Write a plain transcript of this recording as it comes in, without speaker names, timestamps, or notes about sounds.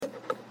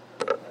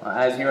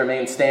As you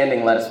remain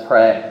standing, let us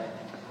pray.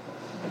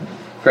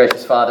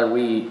 Gracious Father,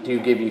 we do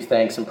give you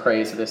thanks and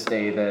praise this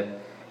day that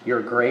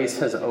your grace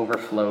has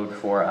overflowed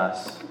for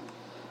us.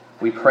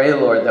 We pray,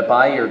 Lord, that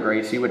by your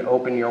grace you would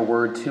open your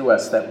word to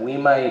us, that we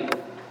might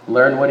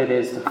learn what it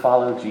is to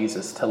follow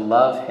Jesus, to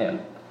love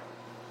him,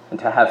 and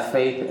to have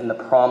faith in the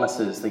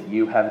promises that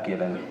you have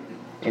given.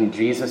 In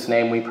Jesus'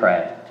 name we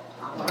pray.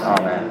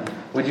 Amen.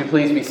 Would you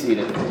please be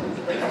seated?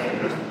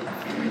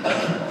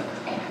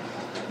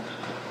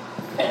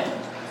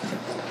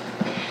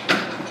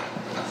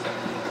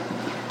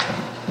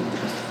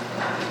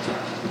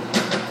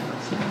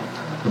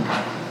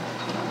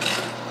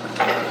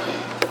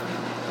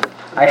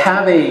 I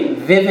have a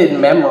vivid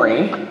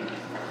memory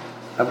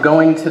of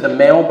going to the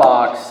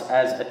mailbox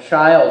as a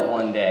child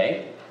one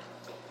day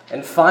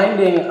and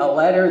finding a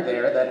letter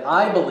there that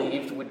I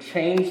believed would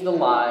change the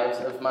lives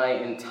of my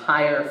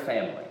entire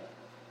family.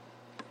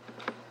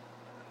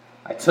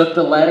 I took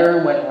the letter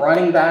and went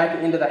running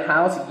back into the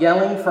house,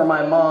 yelling for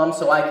my mom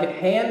so I could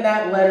hand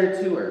that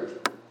letter to her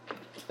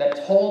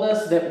that told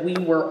us that we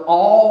were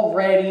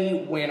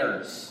already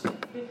winners.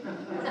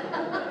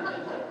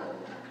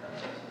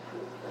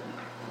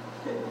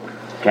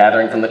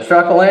 Gathering from the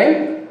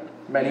chuckling,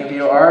 many of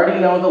you already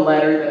know the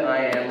letter that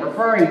I am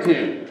referring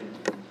to.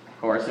 Of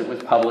course, it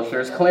was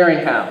Publishers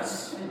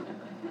Clearinghouse.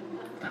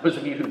 Those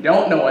of you who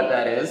don't know what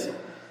that is,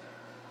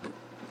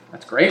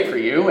 that's great for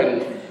you,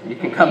 and you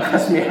can come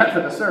ask me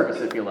after the service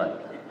if you like.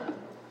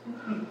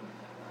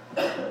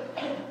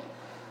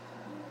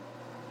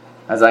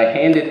 As I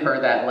handed her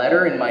that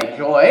letter in my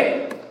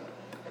joy,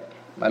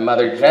 my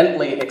mother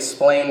gently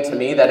explained to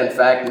me that in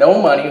fact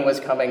no money was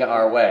coming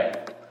our way.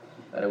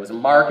 That it was a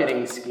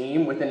marketing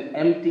scheme with an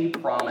empty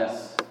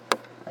promise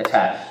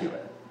attached to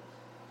it.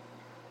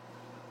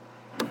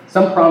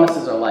 Some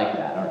promises are like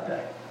that, aren't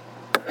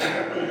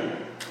they?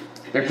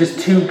 They're just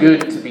too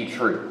good to be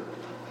true.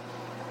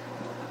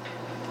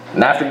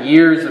 And after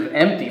years of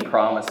empty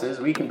promises,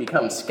 we can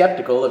become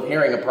skeptical of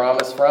hearing a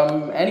promise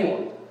from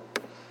anyone.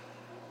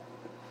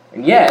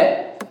 And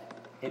yet,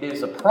 it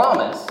is a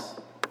promise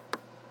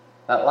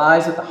that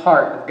lies at the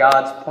heart of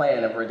God's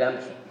plan of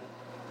redemption.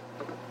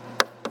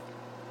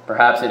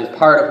 Perhaps it is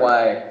part of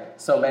why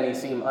so many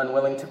seem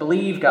unwilling to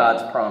believe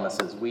God's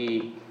promises.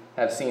 We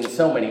have seen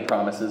so many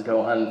promises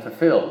go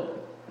unfulfilled,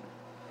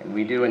 and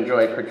we do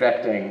enjoy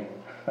projecting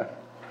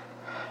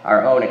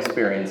our own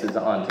experiences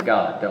onto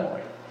God, don't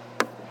we?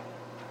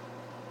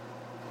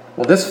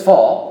 Well, this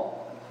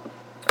fall,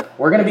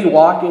 we're going to be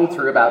walking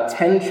through about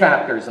 10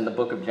 chapters in the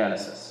book of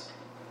Genesis.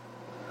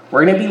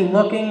 We're going to be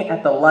looking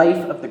at the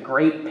life of the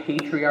great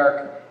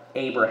patriarch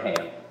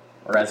Abraham,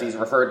 or as he's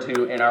referred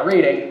to in our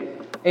reading,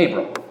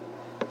 Abram.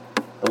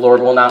 The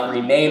Lord will not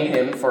rename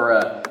him for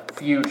a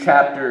few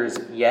chapters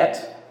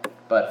yet,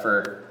 but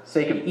for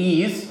sake of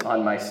ease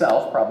on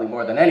myself, probably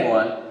more than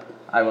anyone,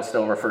 I will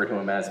still refer to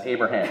him as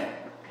Abraham.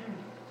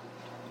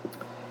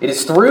 It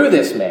is through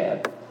this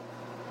man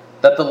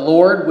that the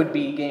Lord would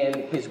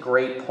begin his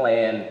great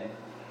plan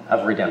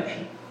of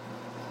redemption.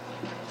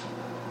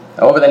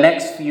 Over the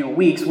next few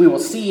weeks, we will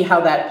see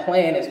how that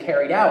plan is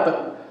carried out,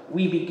 but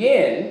we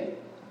begin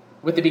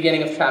with the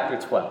beginning of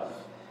chapter 12.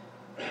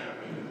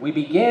 We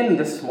begin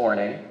this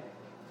morning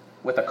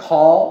with a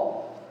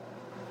call,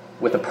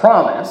 with a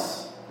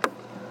promise,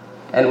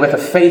 and with a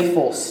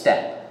faithful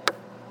step.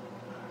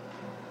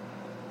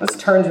 Let's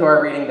turn to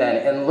our reading then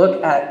and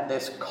look at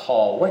this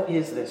call. What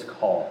is this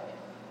call?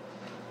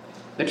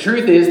 The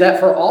truth is that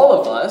for all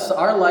of us,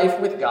 our life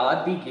with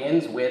God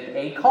begins with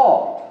a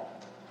call.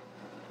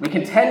 We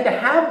can tend to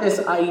have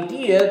this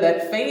idea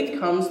that faith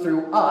comes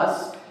through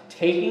us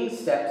taking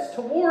steps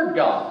toward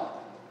God.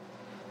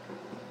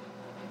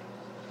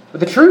 But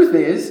the truth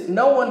is,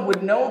 no one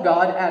would know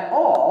God at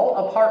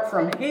all apart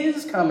from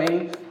his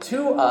coming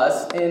to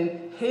us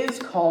and his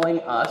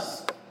calling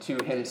us to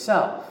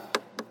himself.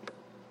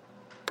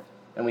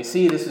 And we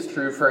see this is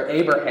true for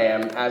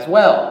Abraham as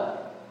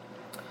well.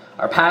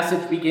 Our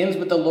passage begins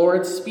with the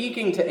Lord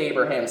speaking to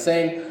Abraham,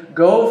 saying,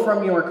 "Go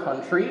from your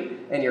country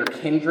and your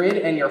kindred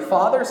and your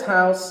father's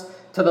house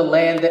to the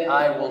land that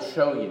I will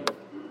show you."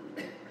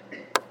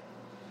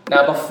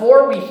 Now,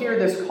 before we hear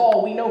this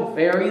call, we know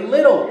very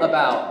little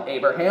about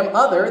Abraham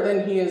other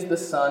than he is the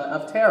son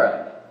of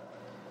Terah.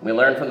 We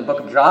learn from the book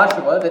of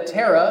Joshua that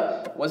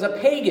Terah was a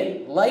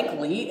pagan,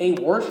 likely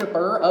a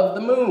worshiper of the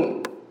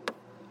moon.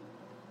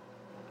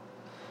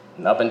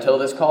 And up until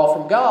this call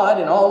from God,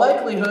 in all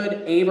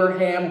likelihood,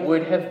 Abraham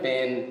would have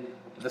been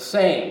the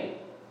same.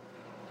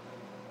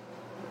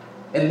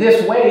 In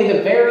this way,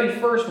 the very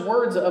first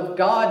words of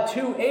God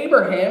to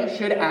Abraham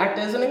should act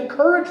as an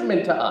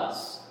encouragement to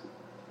us.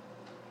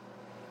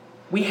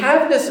 We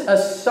have this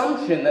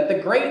assumption that the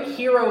great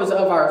heroes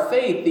of our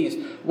faith, these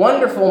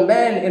wonderful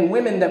men and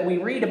women that we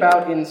read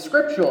about in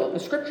Scripture,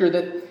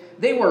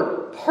 that they were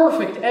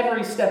perfect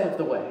every step of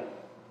the way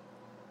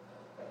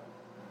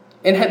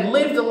and had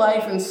lived a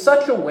life in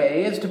such a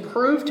way as to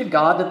prove to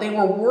God that they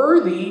were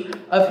worthy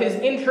of his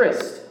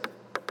interest.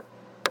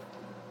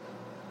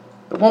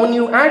 But But when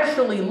you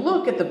actually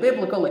look at the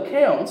biblical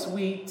accounts,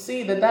 we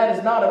see that that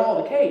is not at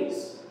all the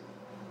case.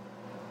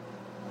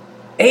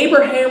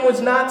 Abraham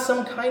was not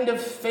some kind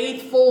of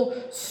faithful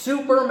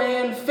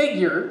Superman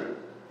figure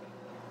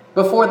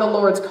before the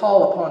Lord's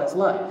call upon his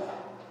life.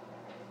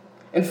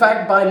 In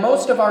fact, by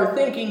most of our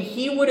thinking,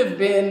 he would have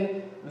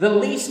been the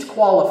least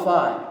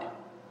qualified,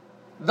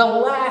 the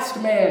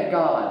last man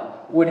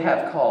God would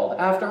have called.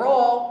 After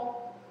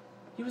all,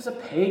 he was a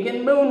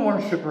pagan moon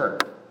worshiper.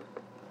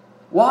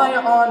 Why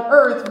on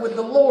earth would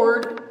the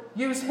Lord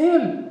use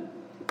him?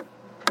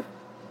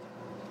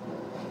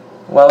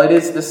 Well, it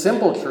is the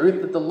simple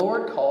truth that the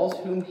Lord calls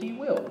whom he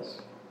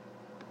wills.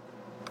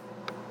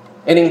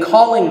 And in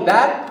calling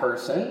that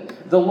person,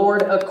 the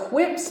Lord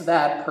equips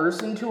that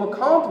person to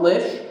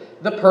accomplish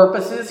the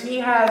purposes he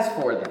has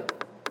for them.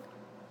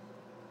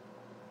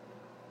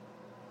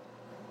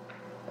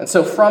 And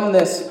so from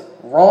this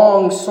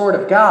wrong sort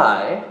of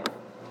guy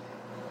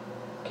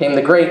came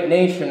the great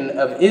nation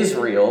of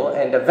Israel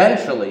and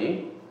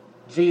eventually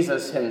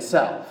Jesus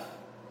himself.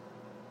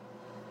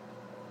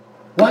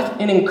 What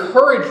an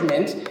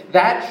encouragement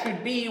that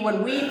should be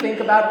when we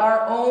think about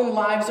our own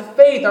lives of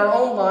faith, our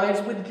own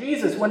lives with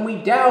Jesus, when we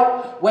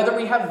doubt whether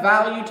we have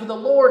value to the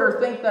Lord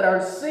or think that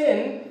our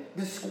sin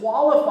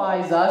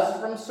disqualifies us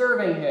from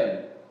serving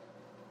him.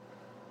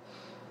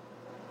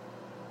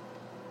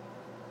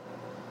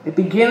 It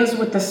begins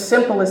with the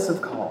simplest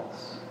of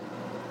calls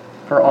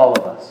for all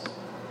of us.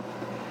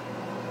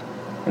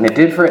 And it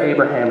did for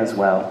Abraham as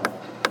well.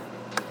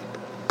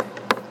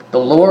 The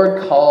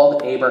Lord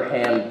called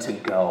Abraham to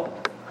go.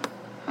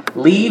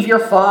 Leave your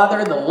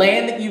father, the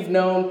land that you've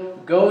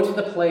known, go to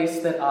the place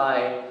that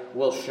I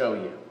will show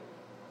you.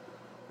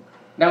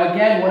 Now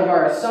again, one of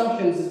our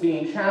assumptions is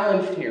being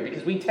challenged here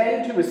because we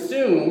tend to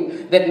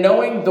assume that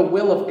knowing the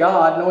will of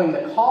God, knowing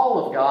the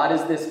call of God,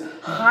 is this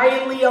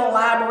highly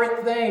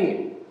elaborate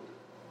thing.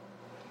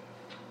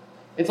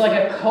 It's like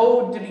a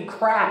code to be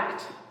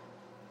cracked.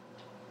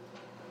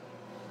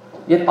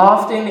 Yet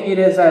often it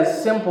is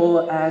as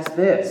simple as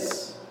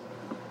this: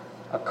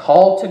 a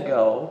call to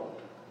go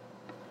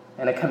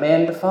and a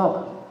command to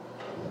follow.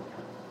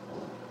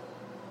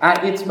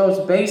 At its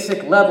most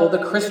basic level,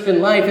 the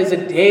Christian life is a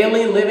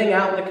daily living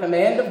out the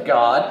command of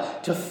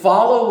God to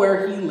follow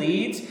where he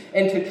leads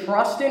and to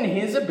trust in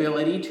his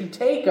ability to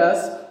take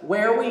us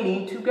where we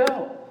need to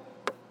go.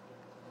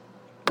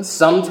 And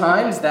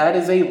sometimes that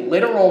is a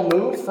literal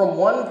move from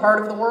one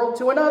part of the world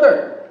to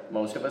another.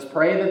 Most of us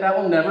pray that that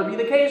will never be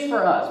the case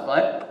for us,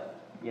 but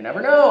you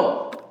never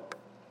know.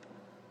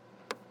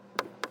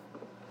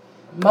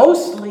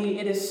 Mostly,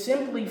 it is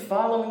simply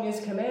following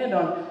his command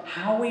on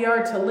how we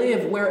are to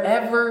live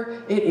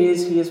wherever it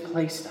is he has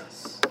placed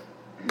us.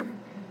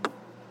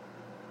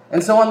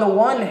 And so on the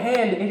one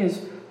hand, it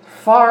is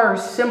far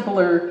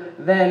simpler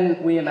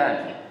than we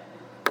imagine.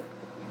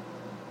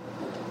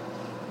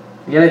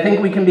 Yet I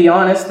think we can be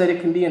honest that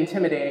it can be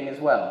intimidating as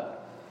well.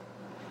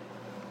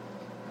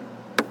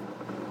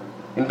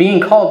 In being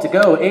called to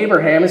go,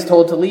 Abraham is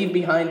told to leave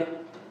behind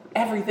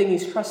everything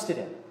he's trusted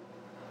in.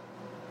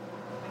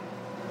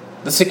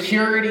 The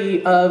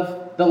security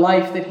of the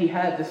life that he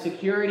had, the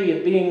security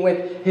of being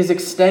with his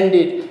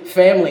extended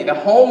family, the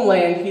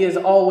homeland he has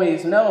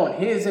always known,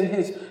 his and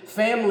his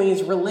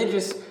family's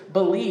religious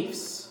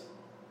beliefs.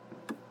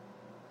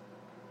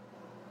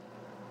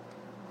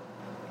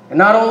 And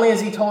not only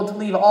is he told to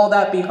leave all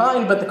that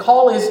behind, but the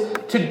call is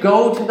to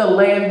go to the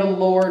land the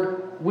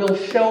Lord will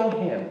show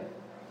him.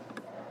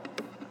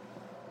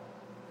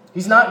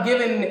 He's not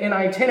given an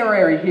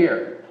itinerary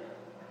here.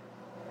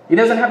 He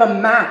doesn't have a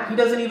map. He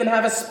doesn't even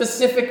have a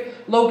specific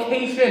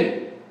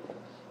location.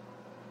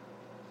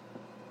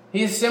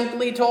 He is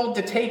simply told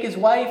to take his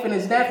wife and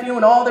his nephew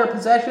and all their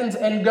possessions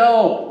and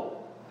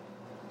go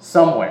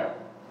somewhere.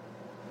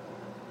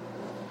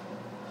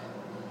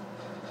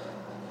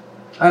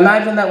 I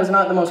imagine that was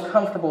not the most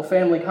comfortable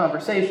family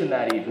conversation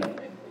that evening.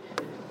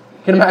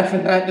 You can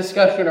imagine that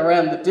discussion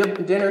around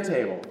the dinner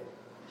table.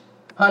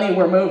 Honey,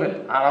 we're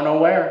moving. I don't know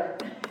where.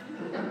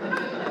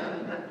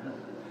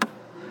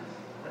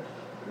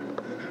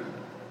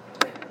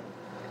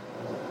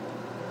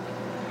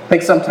 I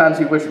think sometimes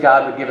we wish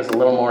God would give us a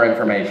little more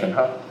information,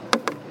 huh?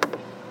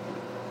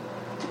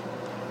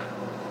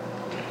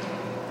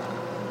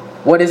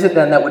 What is it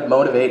then that would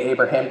motivate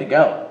Abraham to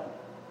go?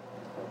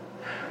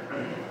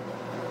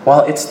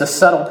 Well, it's the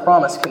subtle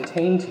promise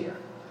contained here.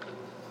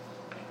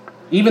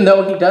 Even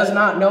though he does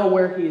not know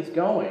where he is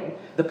going,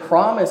 the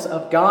promise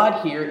of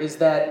God here is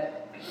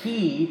that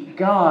he,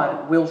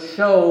 God, will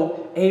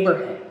show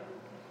Abraham.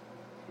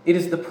 It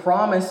is the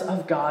promise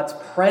of God's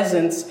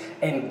presence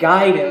and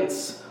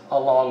guidance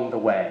along the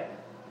way.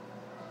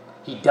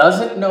 He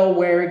doesn't know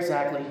where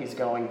exactly he's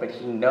going, but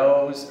he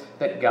knows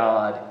that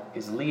God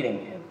is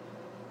leading him.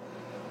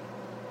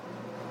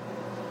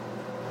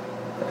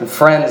 And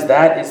friends,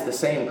 that is the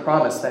same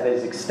promise that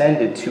is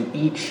extended to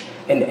each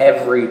and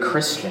every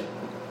Christian.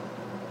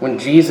 When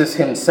Jesus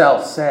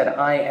himself said,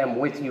 "I am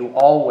with you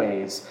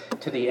always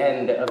to the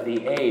end of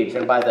the age,"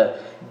 and by the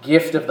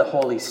gift of the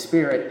Holy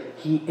Spirit,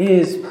 he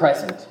is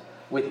present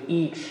with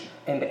each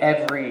and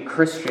every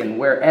Christian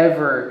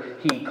wherever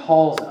he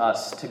calls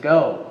us to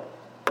go.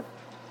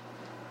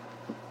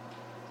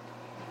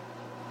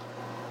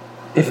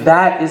 If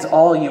that is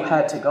all you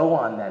had to go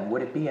on, then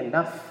would it be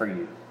enough for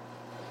you?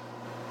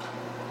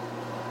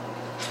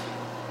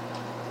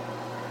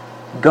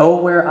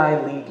 Go where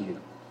I lead you.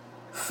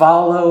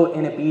 Follow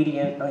in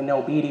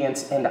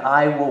obedience, and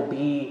I will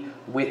be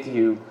with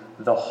you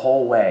the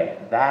whole way.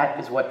 That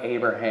is what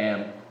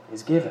Abraham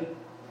is given.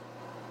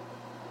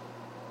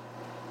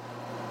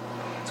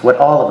 It's what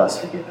all of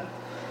us are given.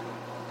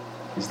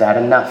 Is that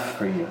enough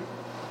for you?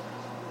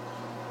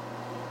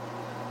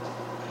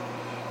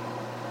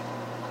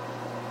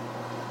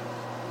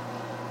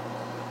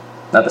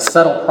 Now, the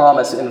subtle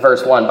promise in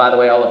verse 1, by the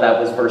way, all of that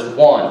was verse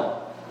 1.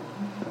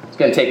 It's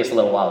going to take us a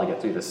little while to get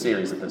through this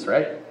series of this,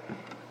 right?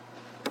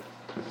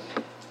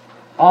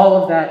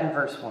 All of that in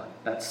verse 1,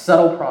 that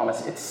subtle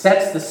promise, it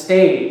sets the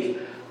stage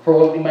for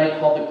what we might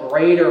call the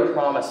greater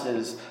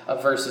promises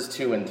of verses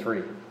 2 and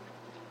 3.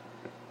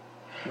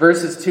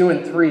 Verses 2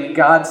 and 3,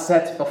 God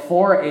sets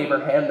before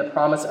Abraham the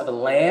promise of a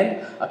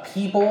land, a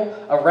people,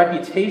 a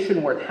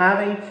reputation worth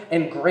having,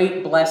 and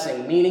great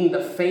blessing, meaning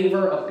the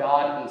favor of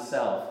God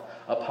himself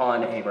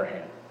upon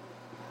Abraham.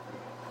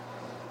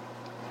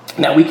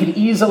 Now, we could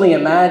easily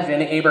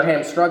imagine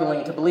Abraham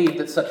struggling to believe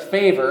that such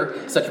favor,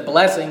 such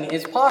blessing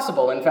is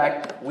possible. In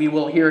fact, we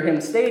will hear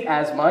him state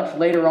as much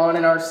later on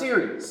in our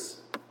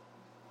series.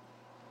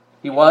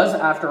 He was,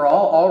 after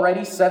all,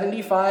 already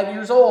 75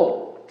 years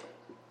old.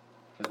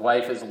 His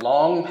wife is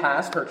long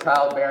past her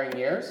childbearing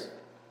years.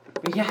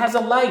 But he has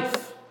a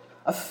life,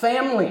 a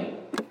family,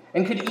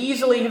 and could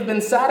easily have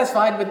been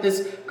satisfied with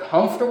this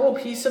comfortable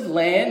piece of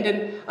land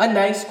and a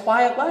nice,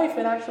 quiet life.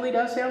 It actually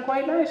does sound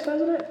quite nice,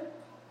 doesn't it?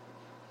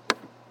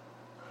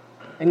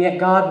 And yet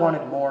God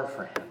wanted more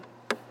for him.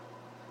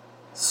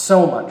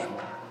 So much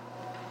more.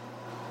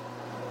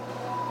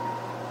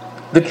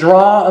 The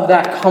draw of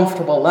that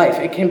comfortable life,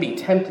 it can be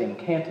tempting,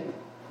 can't it?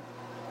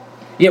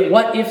 Yet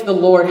what if the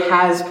Lord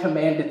has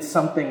commanded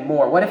something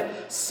more? What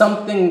if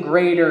something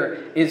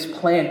greater is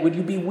planned? Would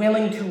you be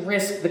willing to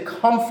risk the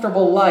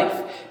comfortable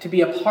life to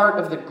be a part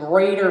of the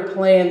greater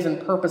plans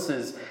and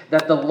purposes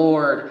that the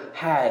Lord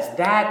has?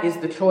 That is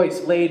the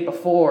choice laid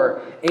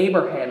before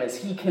Abraham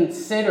as he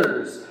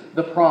considers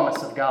the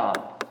promise of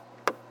God.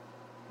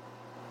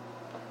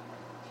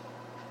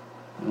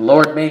 The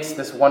Lord makes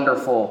this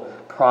wonderful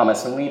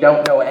promise, and we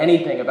don't know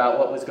anything about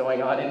what was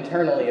going on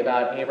internally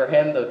about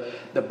Abraham.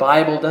 The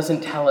Bible doesn't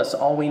tell us.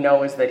 All we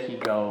know is that he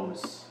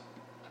goes.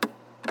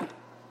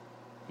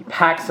 He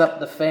packs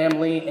up the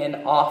family and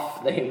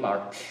off they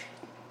march.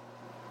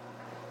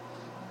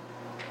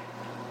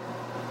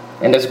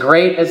 And as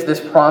great as this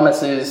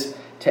promise is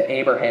to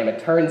Abraham, it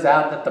turns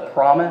out that the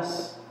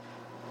promise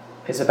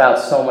is about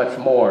so much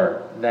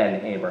more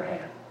than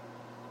Abraham.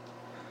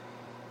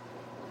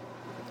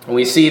 And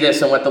we see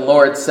this in what the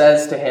Lord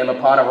says to him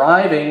upon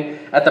arriving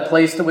at the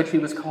place to which he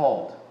was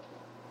called.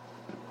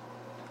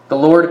 The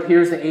Lord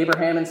appears to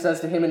Abraham and says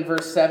to him in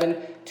verse 7,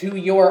 "To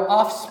your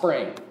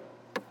offspring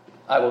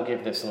I will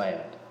give this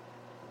land."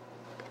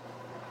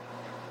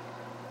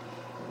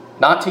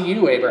 Not to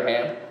you,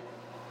 Abraham.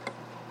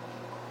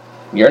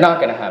 You're not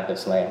going to have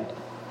this land.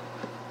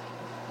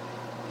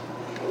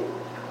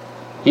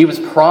 He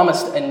was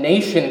promised a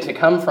nation to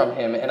come from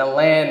him and a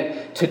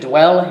land to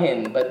dwell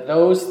in, but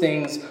those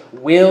things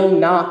will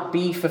not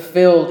be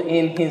fulfilled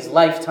in his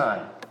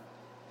lifetime.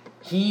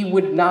 He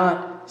would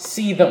not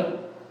see them.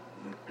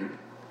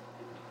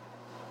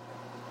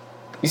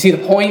 You see,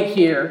 the point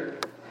here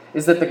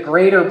is that the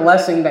greater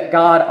blessing that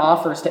God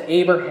offers to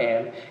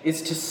Abraham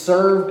is to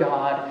serve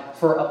God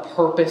for a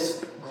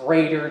purpose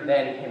greater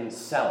than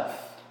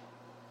himself.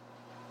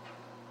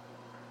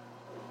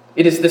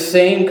 It is the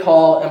same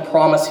call and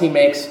promise he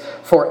makes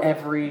for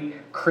every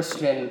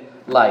Christian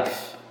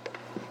life.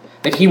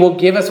 That he will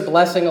give us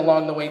blessing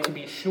along the way, to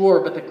be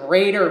sure, but the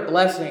greater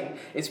blessing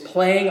is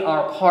playing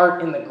our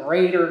part in the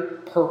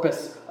greater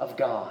purpose of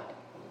God.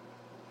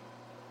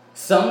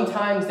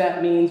 Sometimes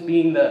that means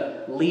being the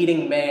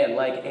leading man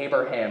like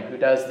Abraham, who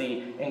does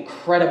the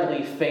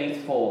incredibly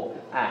faithful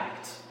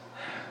act.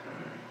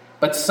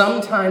 But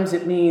sometimes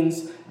it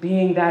means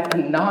being that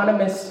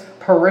anonymous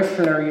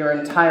parishioner your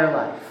entire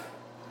life.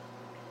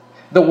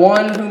 The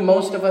one who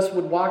most of us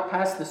would walk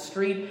past the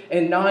street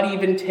and not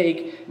even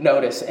take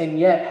notice, and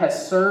yet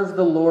has served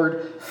the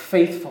Lord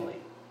faithfully.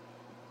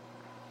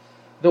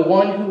 The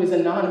one who is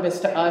anonymous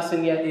to us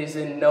and yet is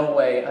in no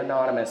way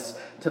anonymous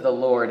to the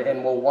Lord,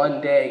 and will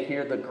one day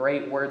hear the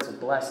great words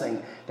of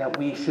blessing that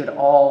we should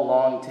all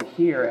long to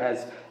hear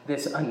as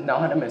this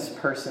anonymous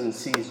person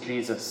sees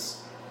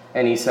Jesus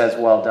and he says,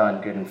 "Well done,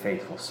 good and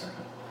faithful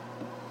servant."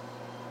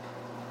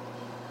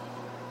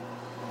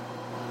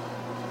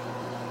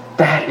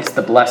 That is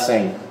the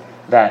blessing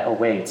that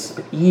awaits.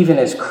 But even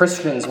as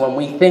Christians, when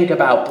we think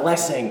about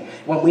blessing,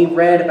 when we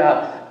read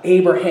about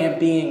Abraham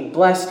being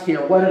blessed here,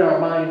 what did our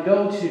mind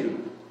go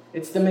to?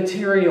 It's the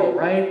material,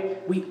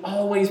 right? We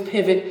always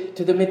pivot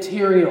to the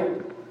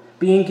material.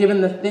 being given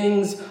the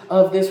things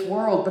of this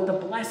world. But the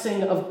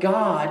blessing of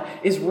God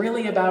is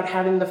really about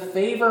having the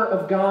favor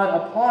of God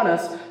upon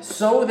us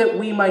so that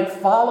we might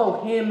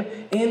follow him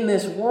in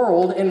this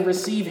world and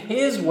receive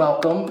his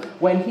welcome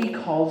when he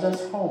calls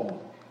us home.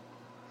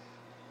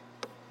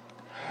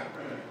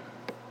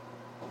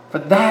 For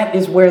that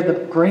is where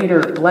the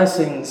greater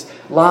blessings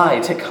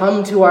lie, to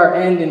come to our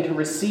end and to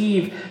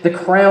receive the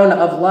crown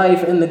of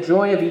life and the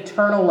joy of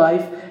eternal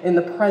life in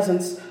the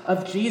presence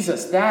of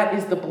Jesus. That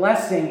is the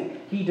blessing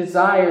he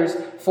desires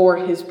for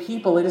his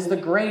people. It is the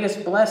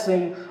greatest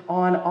blessing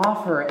on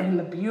offer. And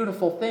the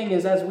beautiful thing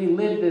is, as we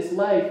live this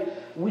life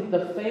with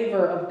the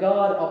favor of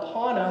God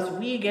upon us,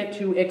 we get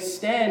to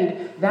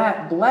extend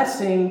that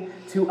blessing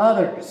to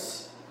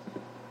others.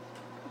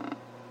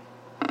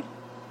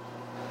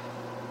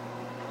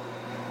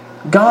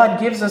 God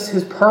gives us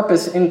his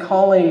purpose in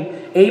calling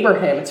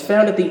Abraham. It's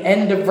found at the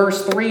end of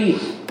verse 3,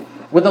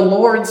 where the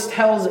Lord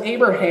tells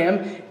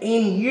Abraham,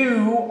 "In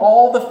you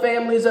all the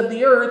families of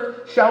the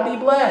earth shall be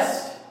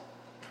blessed."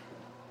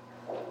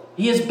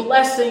 He is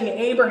blessing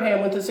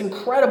Abraham with this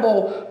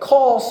incredible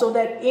call so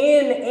that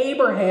in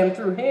Abraham,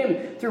 through him,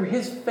 through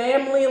his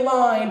family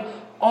line,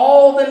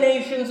 all the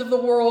nations of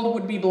the world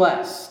would be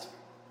blessed.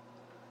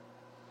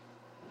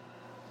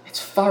 It's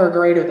far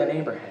greater than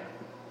Abraham.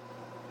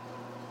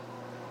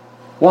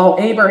 While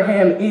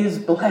Abraham is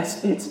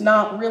blessed, it's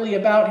not really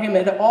about him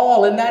at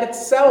all, and that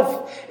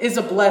itself is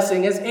a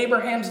blessing, as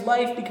Abraham's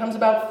life becomes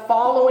about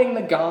following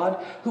the God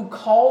who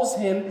calls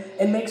him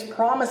and makes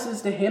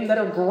promises to him that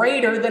are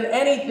greater than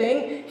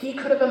anything he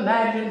could have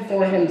imagined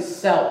for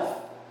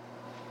himself.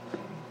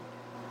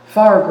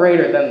 Far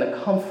greater than the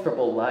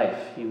comfortable life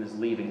he was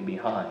leaving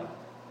behind.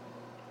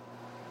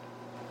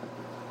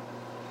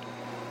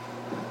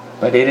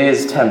 But it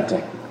is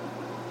tempting.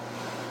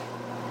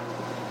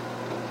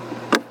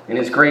 In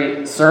his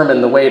great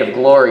sermon, The Weight of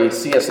Glory,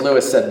 C.S.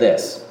 Lewis said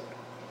this: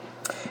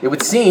 "It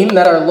would seem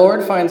that our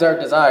Lord finds our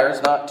desires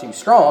not too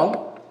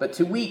strong, but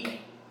too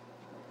weak.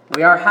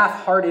 We are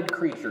half-hearted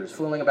creatures,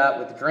 fooling about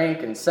with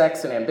drink and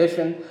sex and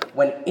ambition,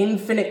 when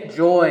infinite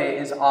joy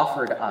is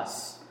offered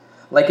us.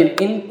 Like an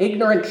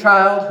ignorant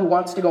child who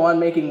wants to go on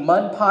making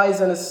mud pies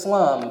in a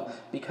slum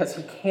because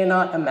he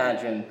cannot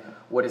imagine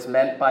what is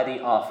meant by the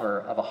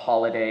offer of a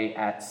holiday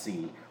at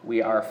sea.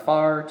 We are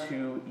far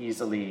too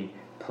easily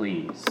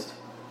pleased."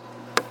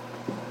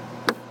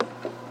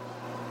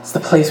 It's the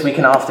place we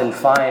can often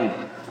find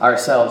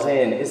ourselves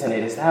in, isn't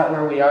it? Is that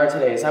where we are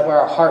today? Is that where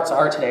our hearts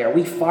are today? Are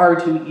we far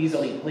too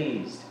easily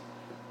pleased?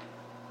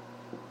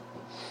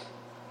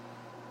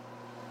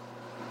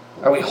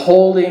 Are we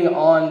holding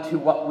on to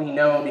what we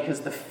know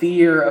because the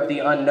fear of the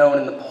unknown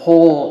and the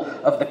pull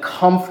of the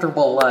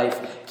comfortable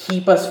life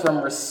keep us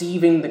from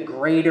receiving the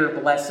greater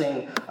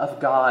blessing of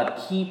God,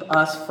 keep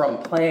us from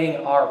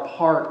playing our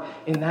part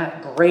in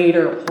that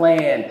greater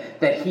plan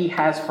that he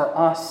has for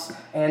us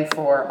and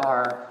for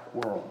our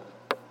world?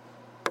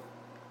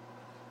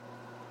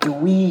 Do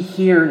we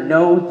here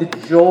know the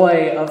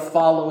joy of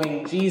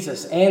following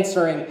Jesus,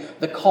 answering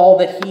the call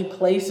that he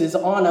places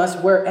on us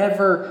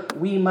wherever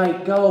we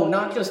might go?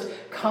 Not just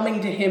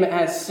coming to him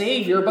as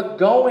Savior, but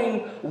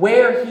going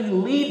where he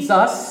leads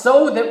us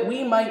so that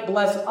we might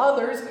bless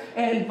others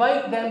and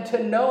invite them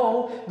to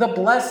know the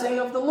blessing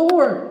of the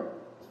Lord.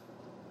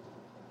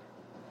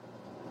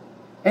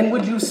 And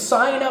would you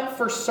sign up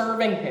for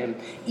serving him,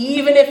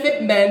 even if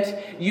it meant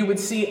you would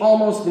see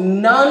almost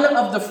none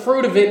of the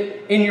fruit of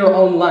it in your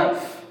own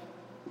life?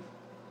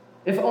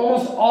 If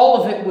almost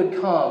all of it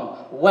would come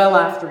well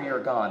after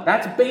you're gone.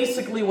 That's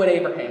basically what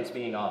Abraham's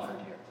being offered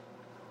here.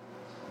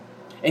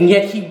 And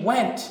yet he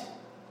went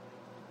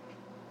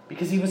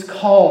because he was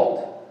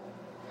called.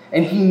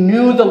 And he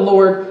knew the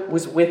Lord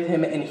was with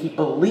him, and he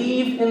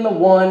believed in the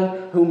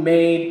one who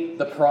made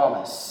the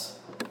promise.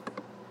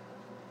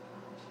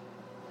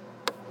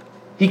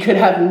 He could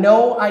have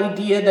no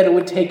idea that it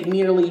would take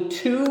nearly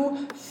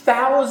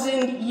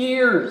 2,000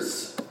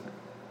 years,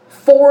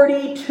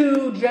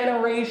 42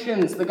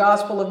 generations, the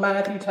Gospel of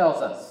Matthew tells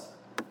us,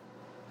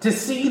 to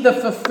see the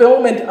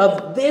fulfillment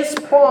of this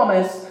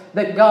promise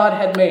that God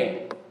had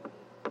made.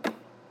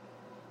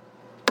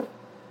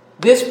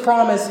 This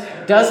promise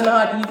does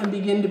not even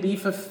begin to be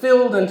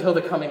fulfilled until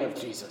the coming of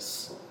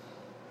Jesus.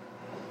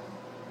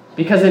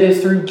 Because it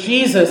is through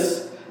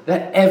Jesus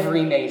that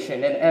every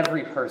nation and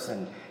every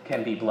person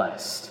can be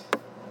blessed.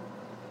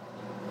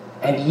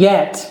 And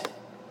yet,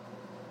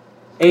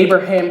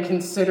 Abraham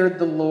considered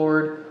the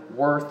Lord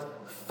worth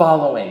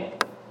following.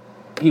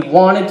 He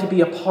wanted to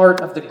be a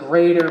part of the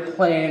greater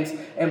plans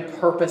and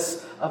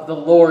purpose of the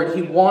Lord.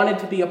 He wanted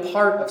to be a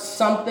part of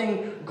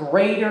something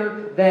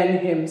greater than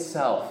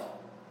himself.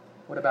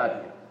 What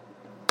about you?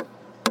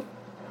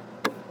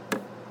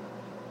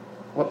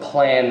 What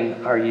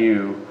plan are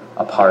you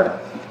a part of?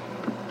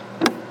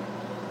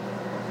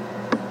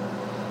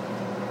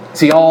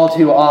 See, all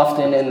too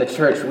often in the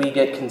church, we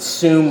get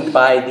consumed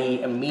by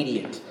the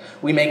immediate.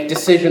 We make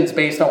decisions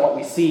based on what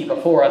we see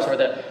before us or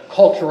the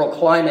cultural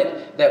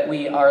climate that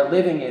we are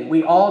living in.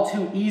 We all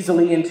too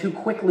easily and too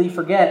quickly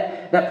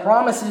forget that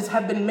promises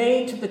have been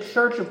made to the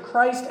church of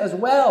Christ as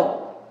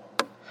well.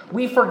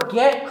 We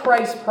forget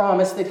Christ's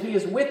promise that he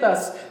is with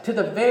us to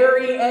the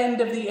very end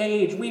of the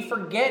age. We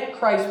forget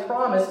Christ's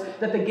promise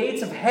that the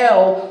gates of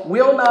hell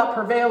will not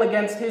prevail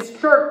against his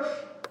church.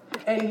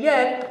 And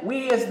yet,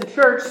 we as the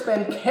church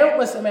spend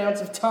countless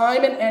amounts of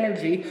time and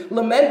energy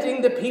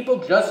lamenting that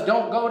people just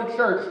don't go to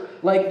church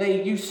like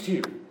they used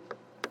to.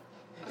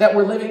 That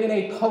we're living in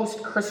a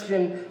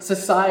post-Christian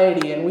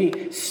society and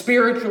we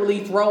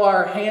spiritually throw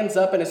our hands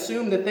up and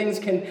assume that things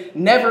can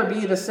never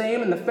be the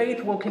same and the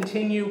faith will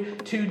continue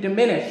to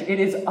diminish. It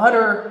is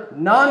utter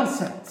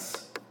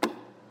nonsense.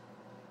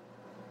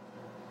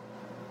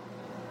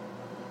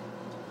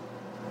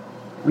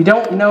 We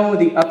don't know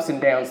the ups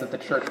and downs that the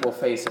church will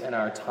face in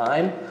our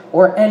time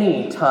or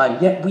any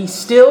time, yet we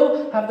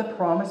still have the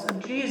promise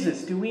of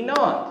Jesus, do we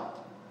not?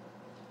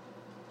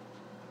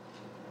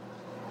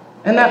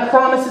 And that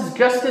promise is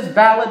just as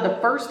valid the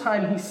first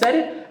time he said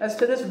it as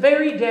to this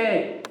very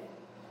day.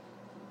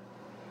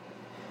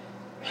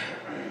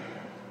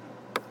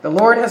 The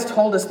Lord has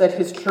told us that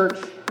his church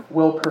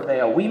will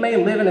prevail. We may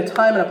live in a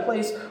time and a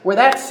place where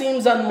that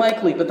seems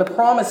unlikely, but the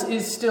promise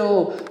is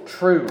still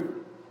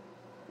true.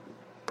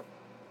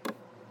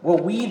 Will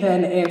we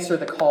then answer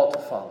the call to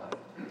follow?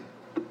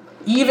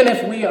 Even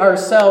if we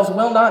ourselves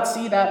will not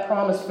see that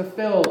promise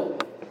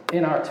fulfilled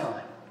in our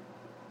time,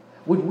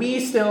 would we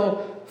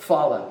still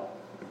follow?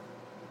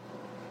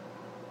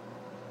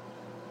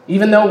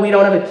 Even though we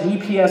don't have a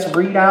GPS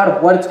readout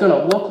of what it's going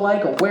to look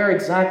like or where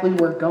exactly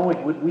we're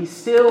going, would we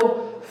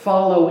still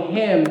follow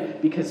him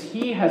because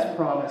he has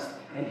promised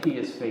and he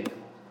is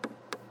faithful?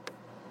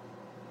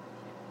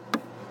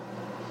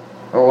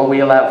 Or will we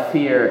allow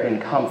fear and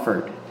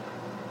comfort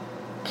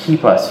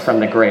keep us from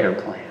the greater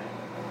plan?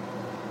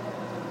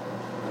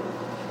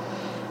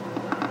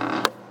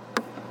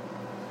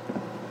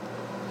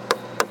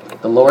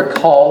 The Lord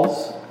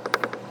calls,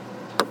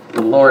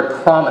 the Lord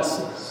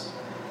promises,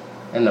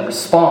 and the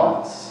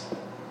response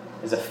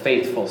is a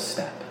faithful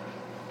step.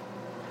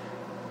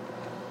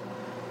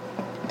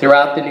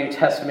 Throughout the New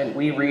Testament,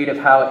 we read of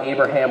how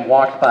Abraham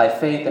walked by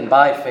faith and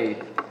by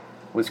faith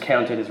was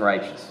counted as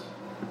righteous.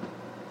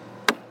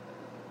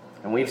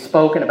 And we've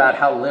spoken about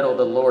how little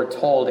the Lord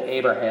told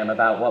Abraham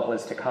about what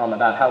was to come,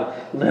 about how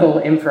little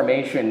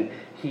information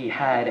he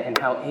had, and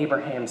how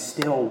Abraham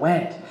still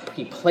went.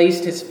 He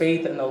placed his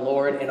faith in the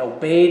Lord and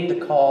obeyed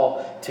the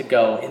call to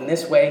go. In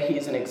this way, he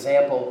is an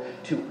example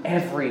to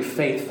every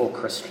faithful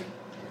Christian.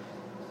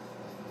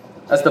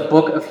 As the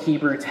book of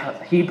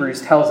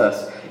Hebrews tells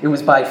us, it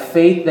was by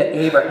faith that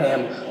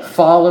Abraham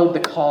followed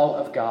the call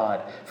of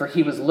God, for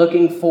he was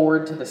looking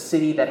forward to the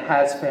city that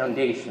has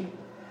foundation,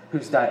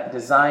 whose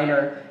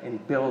designer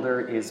and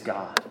builder is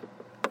God.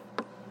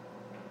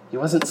 He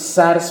wasn't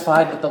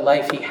satisfied with the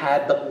life he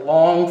had, but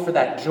longed for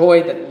that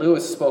joy that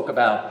Lewis spoke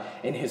about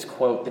in his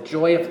quote, the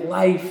joy of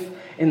life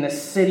in the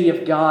city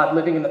of God,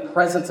 living in the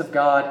presence of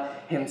God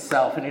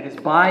himself. And it is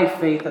by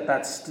faith that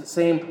that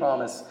same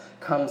promise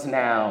comes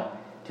now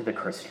to the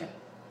Christian.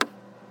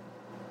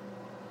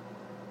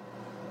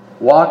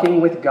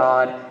 Walking with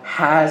God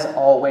has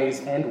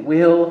always and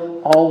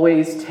will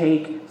always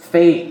take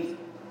faith.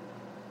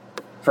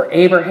 For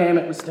Abraham,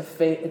 it was the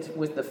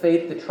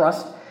faith to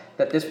trust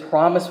that this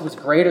promise was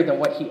greater than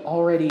what he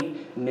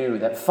already knew,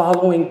 that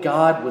following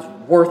God was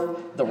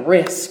worth the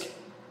risk.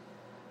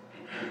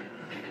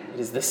 It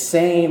is the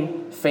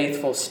same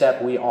faithful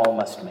step we all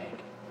must make.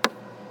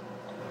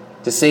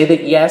 To say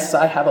that, yes,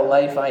 I have a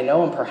life I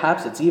know, and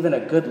perhaps it's even a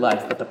good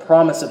life, but the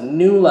promise of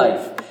new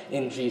life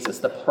in Jesus,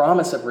 the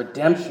promise of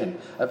redemption,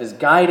 of his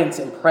guidance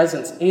and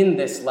presence in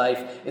this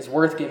life is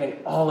worth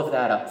giving all of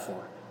that up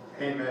for.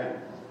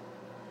 Amen.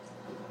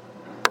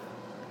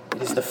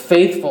 It is the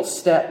faithful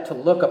step to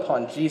look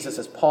upon Jesus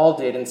as Paul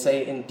did and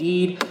say,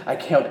 indeed, I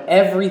count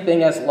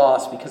everything as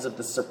loss because of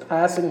the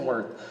surpassing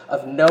worth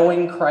of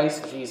knowing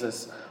Christ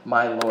Jesus,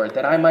 my Lord,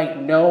 that I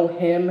might know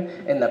him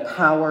in the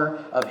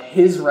power of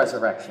his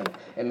resurrection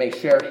and may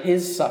share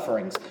his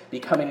sufferings,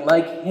 becoming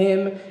like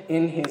him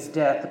in his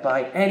death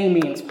by any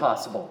means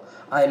possible,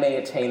 I may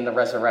attain the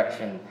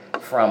resurrection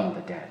from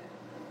the dead.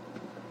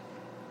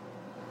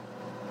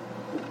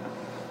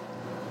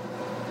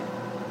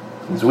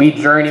 As we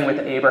journey with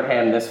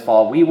Abraham this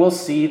fall, we will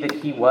see that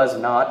he was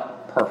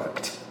not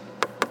perfect.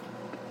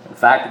 In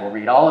fact, we'll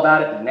read all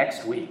about it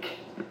next week.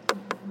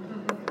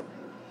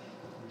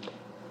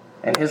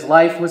 And his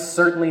life was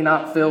certainly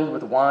not filled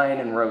with wine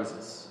and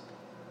roses.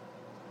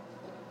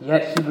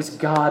 Yet he was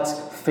God's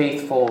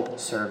faithful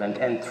servant,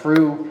 and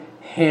through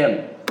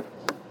him,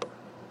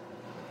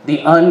 the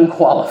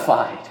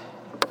unqualified,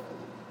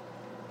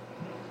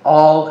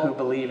 all who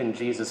believe in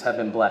Jesus have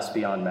been blessed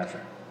beyond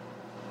measure.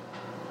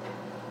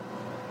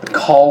 The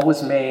call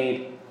was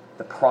made,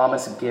 the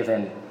promise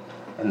given,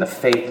 and the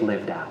faith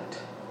lived out.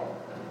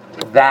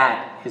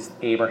 That is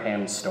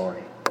Abraham's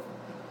story.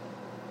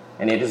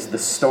 And it is the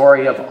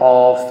story of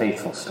all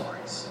faithful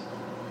stories.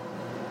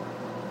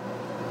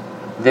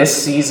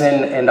 This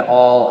season and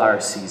all our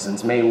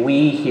seasons, may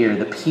we hear,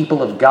 the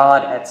people of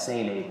God at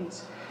St.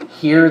 Aidan's,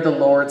 hear the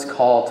Lord's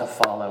call to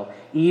follow,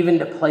 even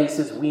to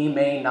places we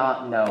may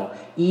not know,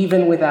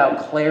 even without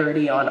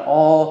clarity on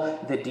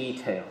all the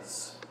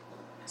details,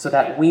 so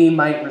that we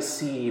might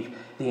receive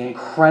the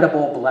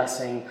incredible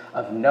blessing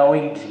of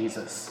knowing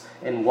Jesus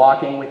and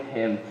walking with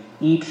him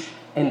each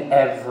and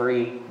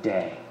every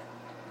day.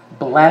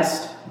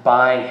 Blessed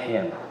by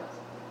him,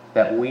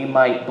 that we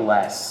might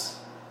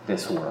bless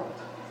this world.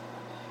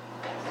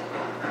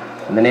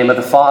 In the name of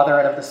the Father,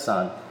 and of the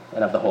Son,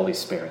 and of the Holy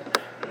Spirit.